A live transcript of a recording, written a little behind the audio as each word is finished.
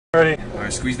Ready.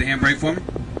 Alright, squeeze the handbrake for me.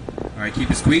 Alright, keep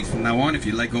it squeezed. From now on, if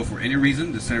you let go for any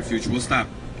reason, the centrifuge will stop.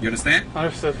 You understand?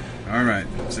 Understood. Alright,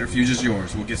 centrifuge is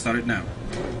yours. We'll get started now.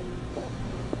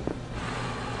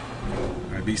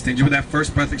 Alright, be stingy with that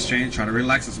first breath exchange. Try to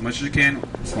relax as much as you can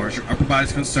as far as your upper body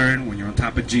is concerned when you're on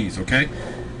top of G's, okay?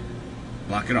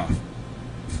 Block it off.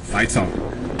 Lights on.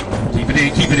 Keep it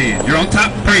in, keep it in. You're on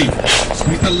top, breathe.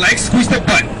 Squeeze the legs, squeeze the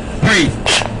butt. Breathe.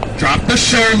 Drop the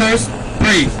shoulders,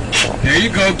 breathe. There you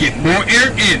go, get more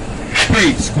air in.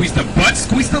 Breathe. Squeeze the butt,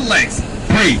 squeeze the legs.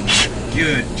 Breathe.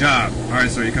 Good job. Alright,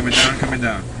 so you're coming down, coming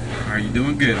down. Alright, you're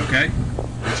doing good, okay?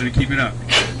 I want you to keep it up.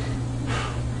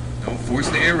 Don't force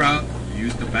the air out.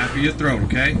 Use the back of your throat,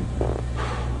 okay?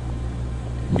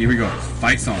 Here we go.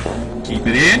 Fights on. Keep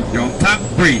it in. You're on top.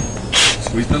 Breathe.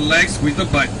 Squeeze the legs, squeeze the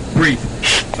butt. Breathe.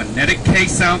 Phonetic K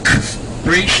sound.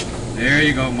 Breathe. There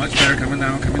you go. Much better. Coming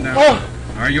down, coming down. Oh.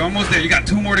 Alright, you're almost there. You got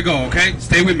 2 more to go, okay?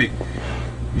 Stay with me.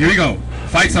 Here we go.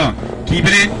 Fights on. Keep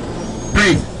it in.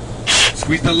 Breathe.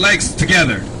 Squeeze the legs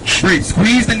together. Breathe.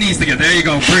 Squeeze the knees together. There you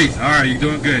go. Breathe. Alright, you're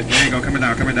doing good. There you go. Coming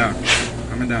down, coming down.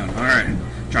 Coming down. Alright.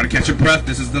 Try to catch your breath.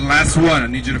 This is the last one. I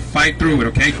need you to fight through it,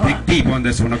 okay? Dig deep on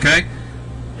this one, okay?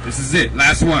 This is it.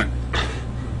 Last one.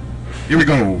 Here we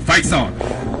go. Fights on.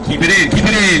 Keep it in. Keep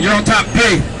it in. You're on top.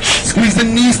 Breathe. Squeeze the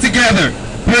knees together.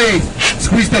 Breathe.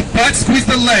 Squeeze the butt. Squeeze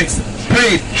the legs.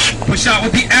 Breathe. Push out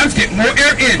with the abs. Get more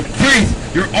air in. Breathe.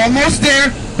 You're almost there.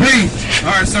 Breathe.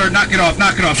 All right, sir. Knock it off.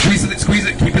 Knock it off. Squeeze it. Squeeze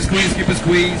it. Keep it squeezed. Keep it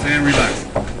squeezed. And relax.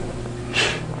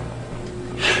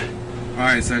 All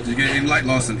right, sir. Did you get any light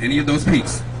loss in any of those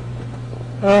peaks?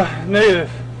 Negative.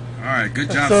 All right. Good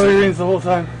I job, saw the sir. readings the whole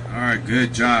time. All right.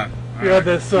 Good job. All You right.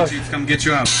 got this. Come get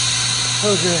you out.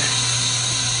 Okay.